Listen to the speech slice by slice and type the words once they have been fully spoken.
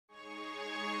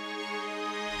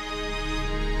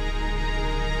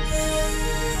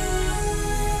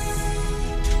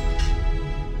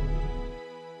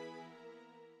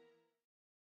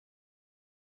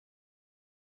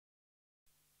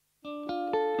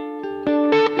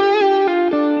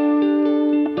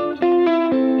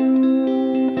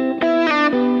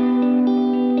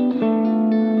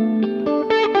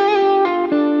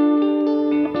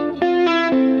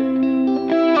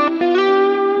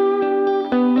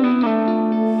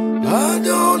I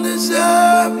don't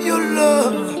deserve your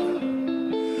love.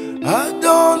 I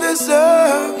don't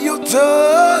deserve your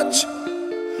touch.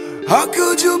 How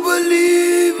could you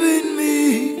believe in me?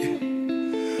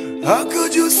 How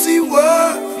could you see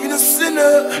worth in a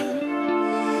sinner?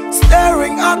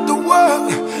 Staring at the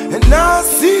world and I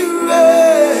see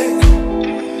rain,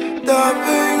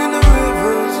 diving in the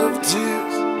rivers of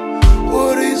tears.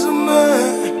 What is a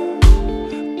man?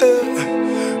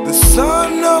 The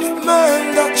son of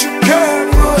man that you care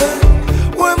for him.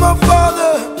 When my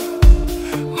father,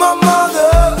 my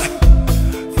mother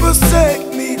forsake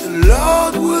me, the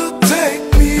Lord will take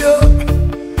me up.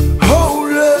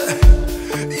 Holy,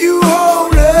 you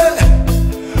holy.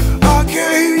 I can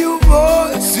hear your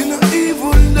voice in the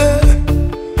evil day.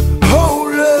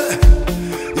 Holy,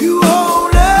 you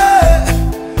holy.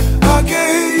 I can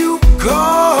hear you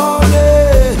calling.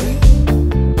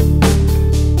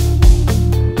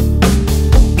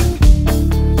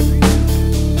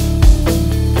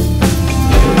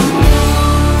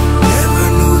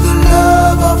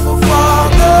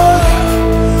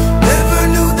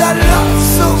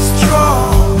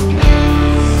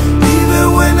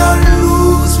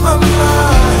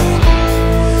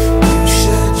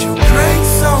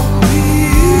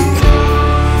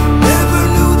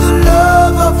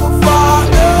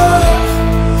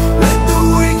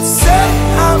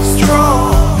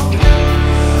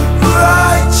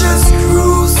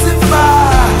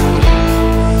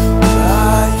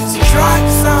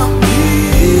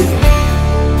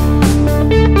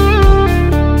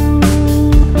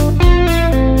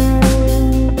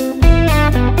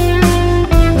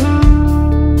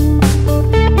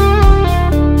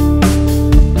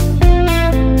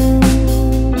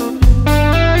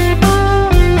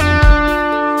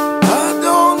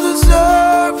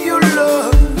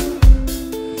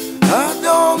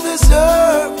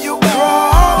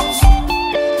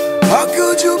 How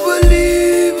could you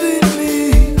believe in me?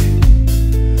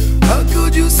 How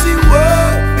could you see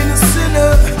worth in a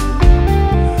sinner?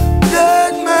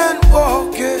 Dead man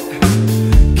walking,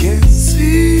 can't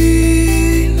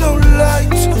see no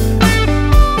light.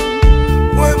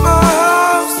 When my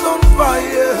house on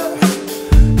fire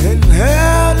and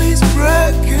hell is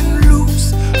breaking loose,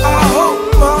 I hold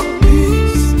my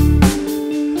peace.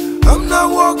 I'm not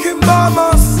walking by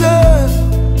myself.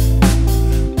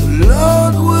 The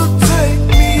Lord will take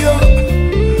me up.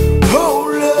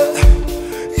 Holy,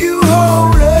 you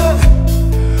holy.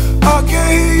 I can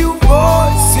hear your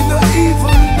voice in the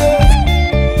evil day.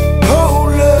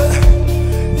 Holy,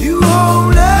 you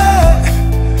holy.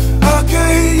 I can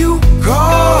hear you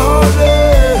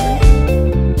calling.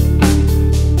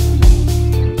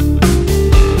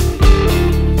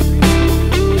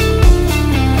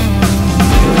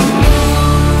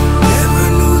 Never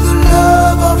knew the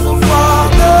love of a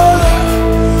father.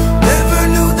 Never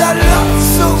knew that love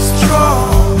so strong.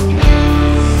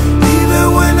 Even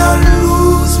when I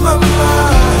lose my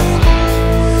mind,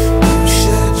 you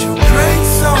shed your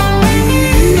grace on me.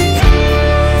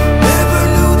 Never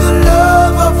knew the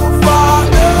love of a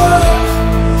father.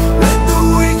 Let the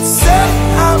weak say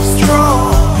I'm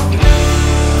strong.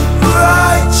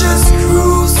 Righteous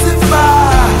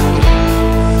crucified,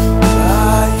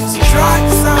 by your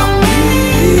stripes I'm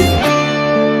healed.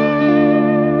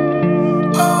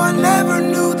 Oh, I never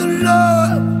knew the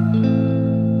love.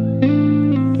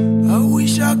 I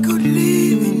wish I could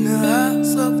live in the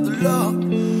house of the Lord.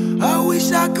 I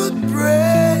wish I could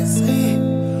praise Him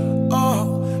all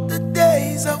the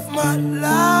days of my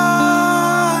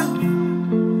life.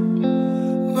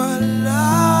 My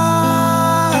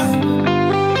life.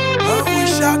 I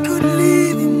wish I could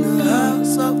live in the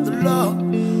house of the Lord.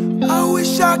 I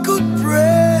wish I could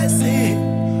praise Him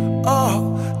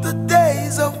all the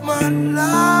days of my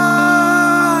life.